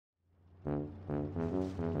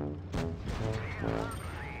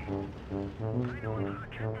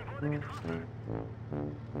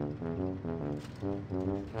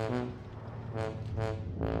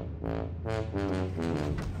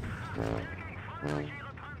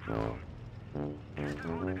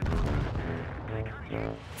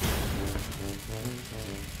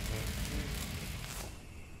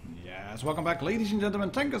Yes, welcome back, ladies and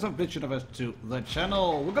gentlemen, tankers of Blitz to the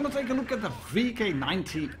channel. We're going to take a look at the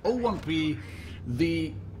VK90-01P,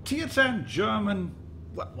 the tier 10 German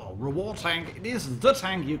reward tank. It is the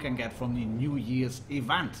tank you can get from the New Year's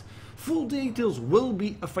event. Full details will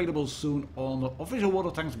be available soon on the official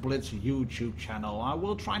WotT Tanks Blitz YouTube channel. I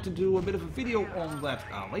will try to do a bit of a video on that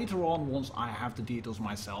later on once I have the details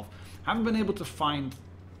myself. Haven't been able to find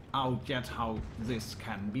out yet how this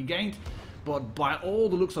can be gained. But by all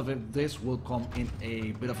the looks of it, this will come in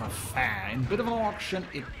a bit of a fair, in a bit of an auction.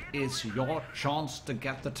 It is your chance to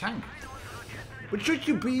get the tank. But should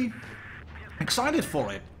you be excited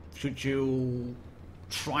for it? Should you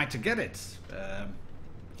try to get it?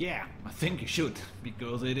 Yeah, I think you should,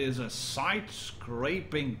 because it is a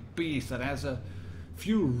side-scraping beast that has a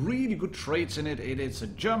few really good traits in it. It is a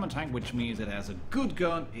German tank, which means it has a good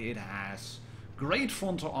gun, it has great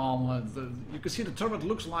frontal armor. You can see the turret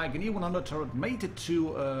looks like an E100 turret mated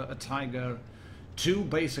to a Tiger 2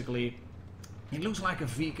 basically. It looks like a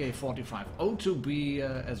VK45-02B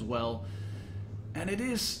as well. And it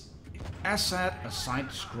is, as said, a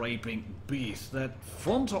side-scraping beast. That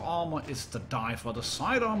frontal armor is to die for. The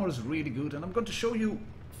side armor is really good, and I'm going to show you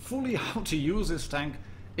fully how to use this tank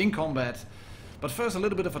in combat. But first, a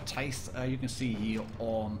little bit of a taste you can see here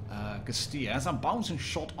on Castilla, as I'm bouncing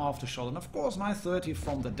shot after shot. And of course, 930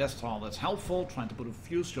 from the Death Star, that's helpful, trying to put a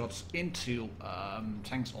few shots into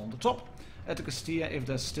tanks on the top. At the Castilla, if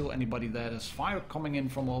there's still anybody there, there's fire coming in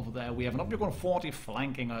from over there. We have an Object 140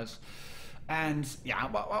 flanking us. And yeah,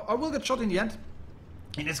 I will get shot in the end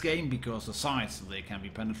in this game, because the sides, they can be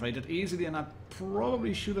penetrated easily. And I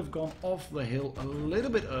probably should have gone off the hill a little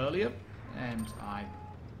bit earlier. And I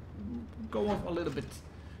go off a little bit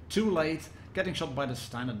too late, getting shot by the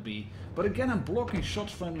standard B. But again, I'm blocking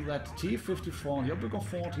shots from that T-54. The Object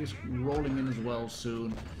 140 is rolling in as well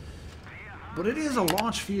soon. But it is a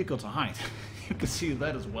large vehicle to hide. You can see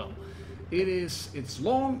that as well. It's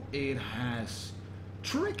long, it has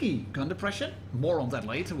tricky gun depression. More on that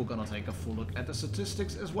later. We're gonna take a full look at the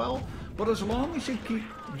statistics as well. But as long as you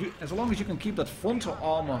can keep that frontal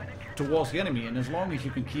armor towards the enemy, and as long as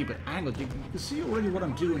you can keep it angled, you can see already what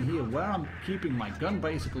I'm doing here, where I'm keeping my gun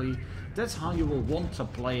basically. That's how you will want to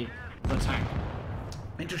play the tank.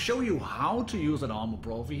 And to show you how to use that armor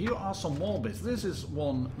profile, here are some more bits. This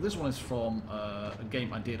one is from a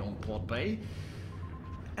game I did on Port Bay.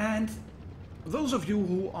 And those of you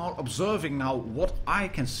who are observing now what I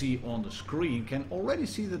can see on the screen can already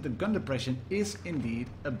see that the gun depression is indeed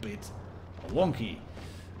a bit wonky.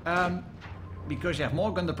 Because you have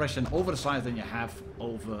more gun depression over the sides than you have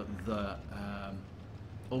over the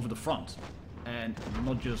front. And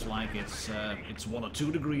not just like it's 1 or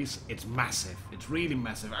 2 degrees, it's massive. It's really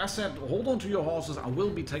massive. As I said, hold on to your horses. I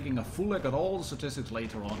will be taking a full look at all the statistics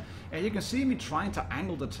later on. And you can see me trying to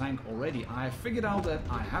angle the tank already. I figured out that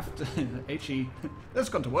I have to, HE, that's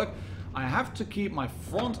going to work. I have to keep my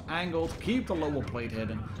front angled, keep the lower plate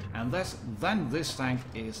hidden, and then this tank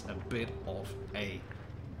is a bit of a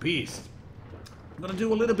beast. I'm going to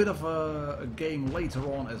do a little bit of a game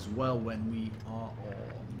later on as well when we are on,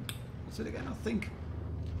 what's it again, I think,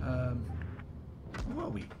 where are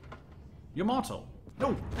we? Yamato.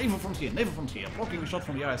 No, Naval Frontier, blocking a shot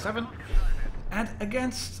from the IS-7. And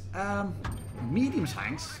against medium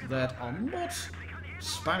tanks that are not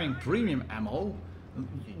spamming premium ammo,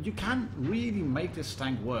 you can really make this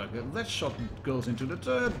tank work. That shot goes into the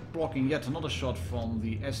turret, blocking yet another shot from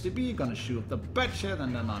the STB, gonna shoot the bedshed,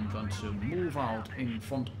 and then I'm going to move out in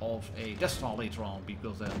front of a Death Star later on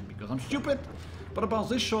because I'm stupid. But about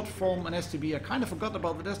this shot from an STB, I kind of forgot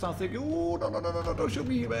about the Death Star, thinking, oh, no, don't shoot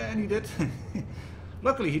me, and he did.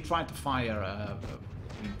 Luckily, he tried to fire,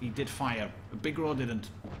 he did fire. Big Row didn't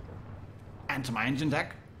enter my engine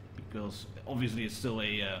deck, because obviously it's still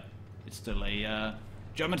a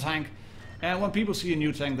German tank, and when people see a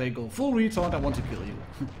new tank they go full retard, I want to kill you.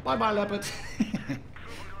 Bye bye Leopard.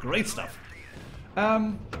 Great stuff.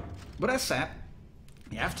 But as said,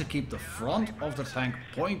 you have to keep the front of the tank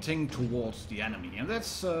pointing towards the enemy, and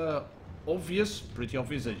that's obvious, pretty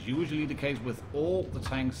obvious. That's usually the case with all the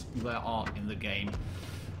tanks there are in the game.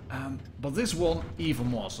 But this one even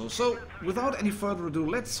more so. So without any further ado,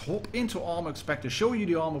 let's hop into Armor Expect to show you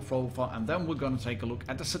the armor profile, and then we're going to take a look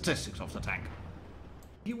at the statistics of the tank.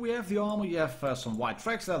 Here we have the armor, you have some white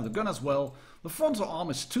tracks there, the gun as well. The frontal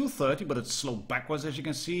arm is 230, but it's sloped backwards as you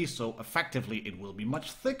can see, so effectively it will be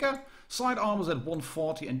much thicker. Side armor is at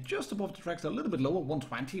 140 and just above the tracks a little bit lower,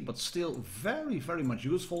 120, but still very, very much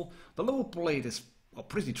useful. The lower plate is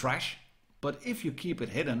pretty trash, but if you keep it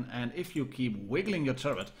hidden and if you keep wiggling your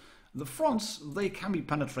turret, the fronts, they can be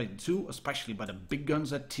penetrated too, especially by the big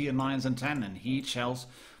guns at tier 9s and 10 and heat shells.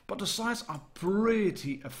 But the sides are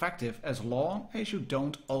pretty effective as long as you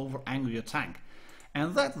don't over-angle your tank.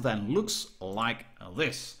 And that then looks like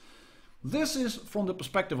this. This is from the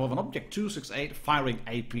perspective of an Object 268 firing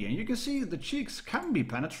AP. And you can see the cheeks can be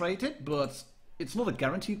penetrated, but it's not a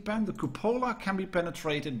guaranteed pen. The cupola can be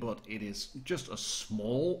penetrated, but it is just a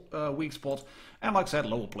small weak spot. And like I said,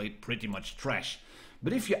 lower plate pretty much trash.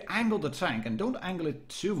 But if you angle the tank and don't angle it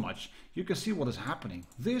too much, you can see what is happening.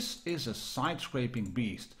 This is a side-scraping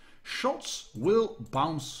beast. Shots will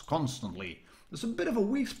bounce constantly. There's a bit of a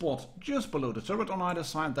weak spot just below the turret on either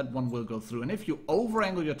side. That one will go through. And if you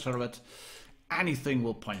over-angle your turret, anything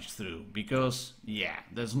will punch through. Because, yeah,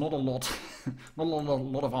 there's not a lot, not a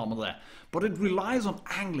lot of armor there. But it relies on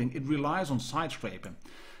angling. It relies on side-scraping.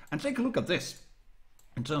 And take a look at this.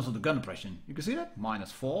 In terms of the gun impression, you can see that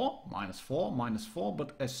 -4, -4, -4,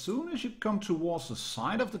 but as soon as you come towards the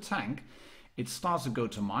side of the tank, it starts to go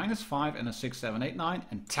to -5 and a 6, 7, 8, 9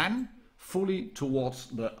 and 10 fully towards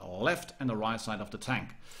the left and the right side of the tank.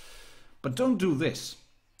 But don't do this.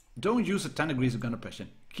 Don't use the 10 degrees of gun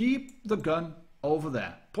impression. Keep the gun over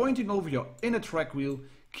there, pointing over your inner track wheel.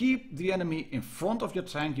 Keep the enemy in front of your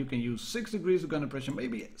tank. You can use 6 degrees of gun impression,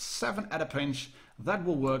 maybe 7 at a pinch. That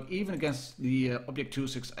will work even against the Object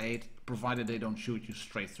 268, provided they don't shoot you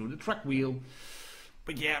straight through the track wheel.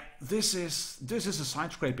 But yeah, this is a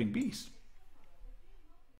side-scraping beast.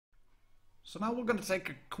 So now we're going to take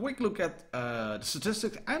a quick look at the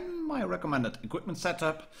statistics and my recommended equipment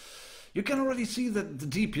setup. You can already see that the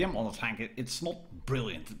DPM on the tank, it's not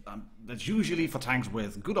brilliant. That's usually for tanks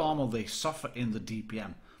with good armor, they suffer in the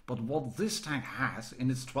DPM. But what this tank has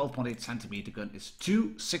in its 12.8 centimeter gun is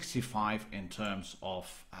 265 in terms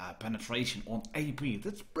of penetration on AP.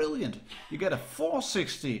 That's brilliant. You get a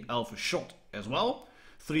 460 alpha shot as well.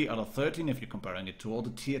 3 out of 13 if you're comparing it to all the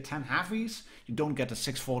tier 10 heavies. You don't get the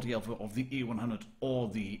 640 alpha of the E100 or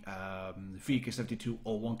the VK72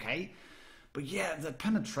 or 1K. But yeah, the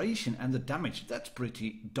penetration and the damage, that's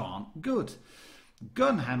pretty darn good.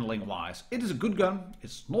 Gun handling wise, it is a good gun.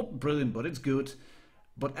 It's not brilliant, but it's good.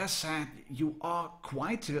 But as said, you are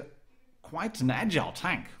quite an agile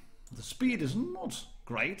tank. The speed is not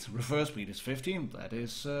great. Reverse speed is 15. That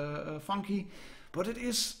is funky. But it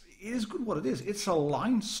is good what it is. It's a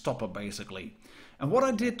line stopper basically. And what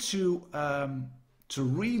I did to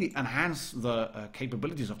really enhance the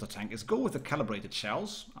capabilities of the tank is go with the calibrated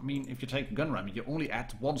shells. I mean, if you take a gun ram, you only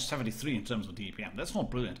add 173 in terms of DPM. That's not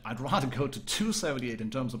brilliant. I'd rather go to 278 in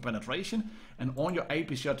terms of penetration, and on your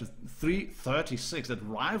AP shot to 336. That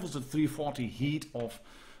rivals the 340 heat of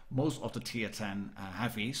most of the tier 10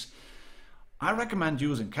 heavies. I recommend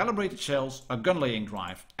using calibrated shells, a gun laying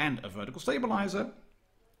drive, and a vertical stabilizer.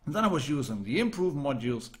 And then I was using the improved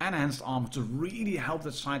modules and enhanced armor to really help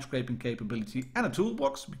that side scraping capability, and a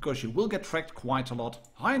toolbox, because you will get tracked quite a lot.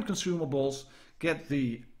 High-end consumables, get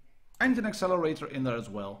the engine accelerator in there as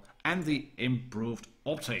well, and the improved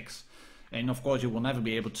optics. And of course you will never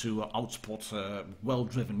be able to outspot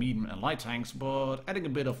well-driven medium and light tanks, but adding a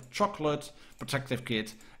bit of chocolate, protective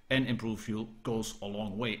kit and improved fuel goes a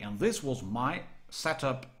long way. And this was my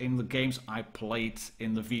setup in the games I played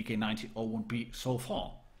in the VK9001P so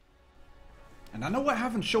far. And I know I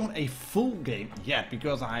haven't shown a full game yet,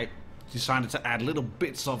 because I decided to add little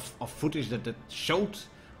bits of footage that showed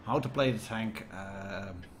how to play the tank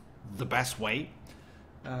the best way.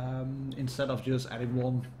 Instead of just adding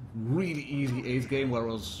one really easy ace game where I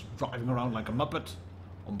was driving around like a muppet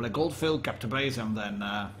on Black Goldfield, kept the base, and then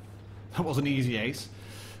that was an easy ace.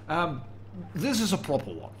 This is a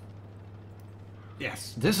proper one.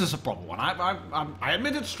 Yes, this is a proper one. I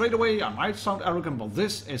admit it straight away. I might sound arrogant, but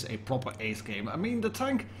this is a proper ace game. I mean, the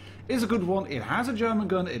tank is a good one. It has a German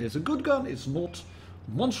gun. It is a good gun. It's not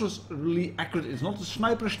monstrously accurate. It's not a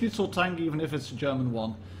sniper schnitzel tank, even if it's a German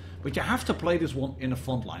one. But you have to play this one in a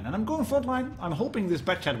front line. And I'm going front line. I'm hoping this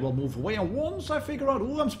bad chat will move away. And once I figure out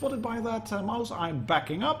who I'm spotted by that mouse, I'm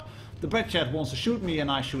backing up. The bad chat wants to shoot me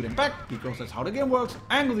and I shoot him back, because that's how the game works.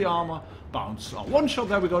 Angle the armor, bounce. One shot,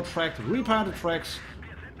 there we go, tracked, repair the tracks.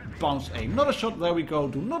 Bounce another shot, there we go.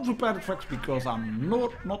 Do not repair the tracks because I'm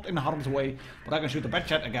not in harm's way. But I can shoot the bad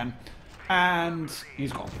chat again. And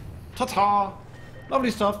he's gone. Ta-ta!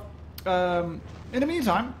 Lovely stuff. In the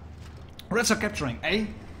meantime, Reds are capturing A.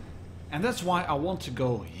 And that's why I want to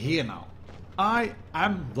go here now. I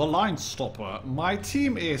am the line stopper. My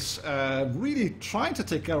team is really trying to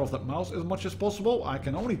take care of that mouse as much as possible. I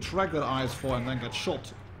can only track that IS-4 and then get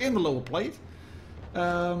shot in the lower plate.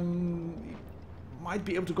 Might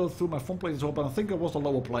be able to go through my front plate as well, but I think it was the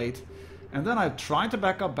lower plate. And then I tried to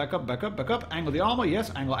back up, angle the armor,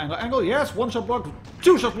 yes, angle, yes, one shot block,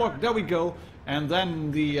 two shot block, there we go. And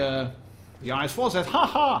then the IS-4 says,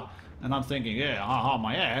 ha-ha! And I'm thinking, yeah, ha-ha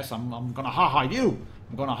my ass, I'm gonna ha-ha you.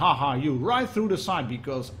 I'm gonna ha-ha you right through the side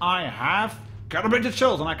because I have calibrated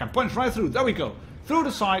shells and I can punch right through, there we go. Through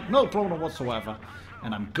the side, no problem whatsoever.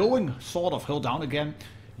 And I'm going sort of hull down again,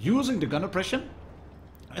 using the gun oppression.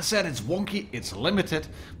 I said it's wonky, it's limited,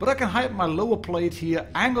 but I can hide my lower plate here,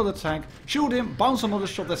 angle the tank, shoot him, bounce another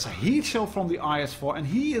shot. That's a heat shell from the IS-4 and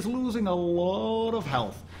he is losing a lot of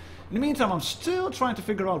health. In the meantime, I'm still trying to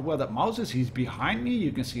figure out where that mouse is. He's behind me,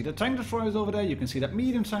 you can see the tank destroyers over there, you can see that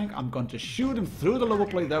medium tank. I'm going to shoot him through the lower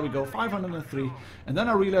plate, there we go, 503. And then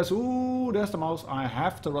I realize, ooh, there's the mouse, I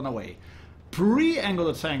have to run away. Pre-angle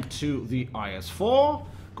the tank to the IS-4.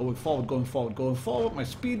 Going forward. My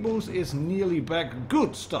speed boost is nearly back.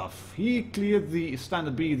 Good stuff. He cleared the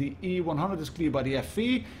standard B. The E100 is cleared by the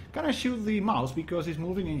FV. Can I shoot the mouse because he's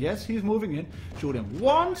moving in? Yes, he's moving in. Shoot him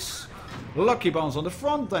once. Lucky bounce on the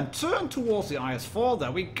front. Then turn towards the IS-4.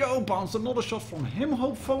 There we go. Bounce another shot from him,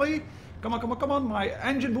 hopefully. Come on. My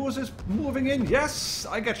engine boost is moving in. Yes,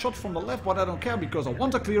 I get shot from the left, but I don't care because I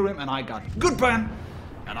want to clear him and I got good ban.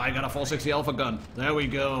 And I got a 460 Alpha gun. There we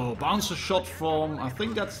go. Bounce a shot from, I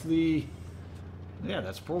think that's the... Yeah,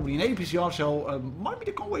 that's probably an APCR shell. Might be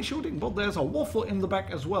the convoy shooting, but there's a waffle in the back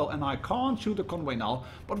as well. And I can't shoot the convoy now.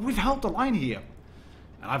 But we've held the line here.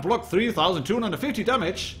 And I blocked 3,250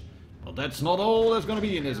 damage. But that's not all there's going to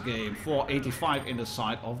be in this game. 485 in the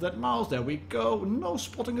side of that mouse. There we go. No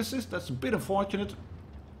spotting assist. That's a bit unfortunate.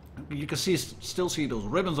 You can still see those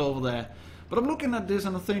ribbons over there. But I'm looking at this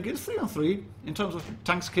and I think it's 3 on 3 in terms of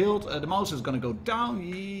tanks killed. The mouse is going to go down.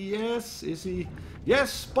 Yes, is he?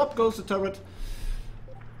 Yes, pop goes the turret.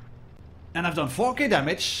 And I've done 4k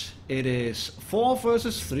damage. It is 4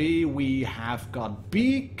 versus 3. We have got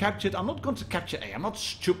B captured. I'm not going to capture A. I'm not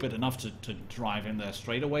stupid enough to drive in there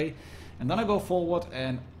straight away. And then I go forward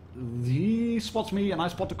and he spots me and I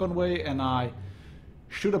spot the convoy and I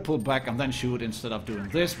should have pulled back and then shoot instead of doing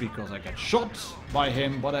this because I get shot by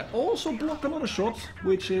him. But I also block another shot,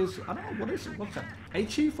 which is, I don't know, what is it? What's that?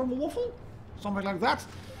 HE from a waffle? Something like that.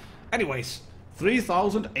 Anyways,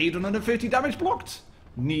 3,850 damage blocked.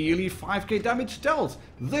 Nearly 5k damage dealt.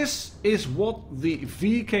 This is what the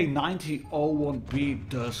VK9001B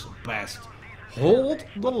does best. Hold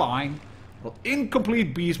the line. Well, in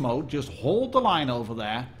complete beast mode, just hold the line over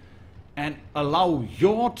there and allow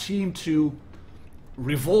your team to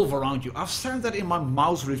revolve around you. I've said that in my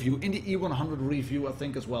mouse review, in the E100 review I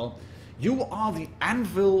think as well. You are the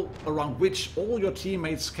anvil around which all your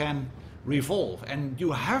teammates can revolve, and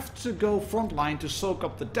you have to go front line to soak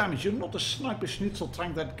up the damage. You're not a sniper schnitzel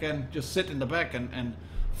tank that can just sit in the back and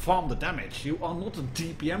farm the damage. You are not a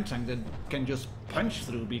DPM tank that can just punch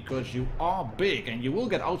through because you are big and you will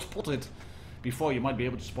get outspotted before you might be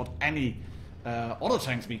able to spot any other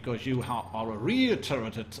tanks because you are a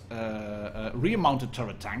rear-mounted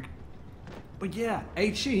turret tank. But yeah,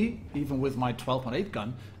 HE, even with my 12.8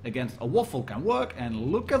 gun, against a waffle can work.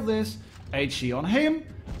 And look at this, HE on him,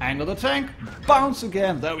 angle the tank, bounce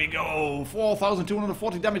again, there we go.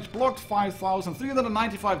 4,240 damage blocked,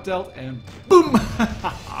 5,395 dealt, and boom!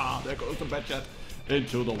 There goes the Batchat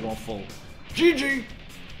into the waffle. GG!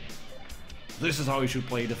 This is how you should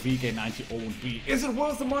play the VK9001B. Is it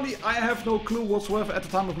worth the money? I have no clue whatsoever at the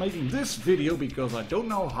time of making this video because I don't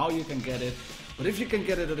know how you can get it. But if you can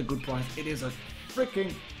get it at a good price, it is a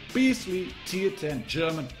freaking beastly tier 10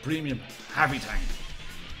 German premium heavy tank.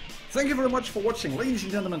 Thank you very much for watching, ladies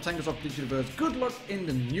and gentlemen, Tankers of the Universe. Good luck in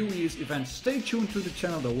the New Year's event. Stay tuned to the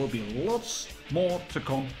channel, there will be lots more to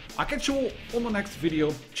come. I'll catch you all on the next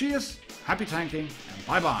video. Cheers, happy tanking, and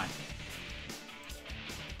bye bye.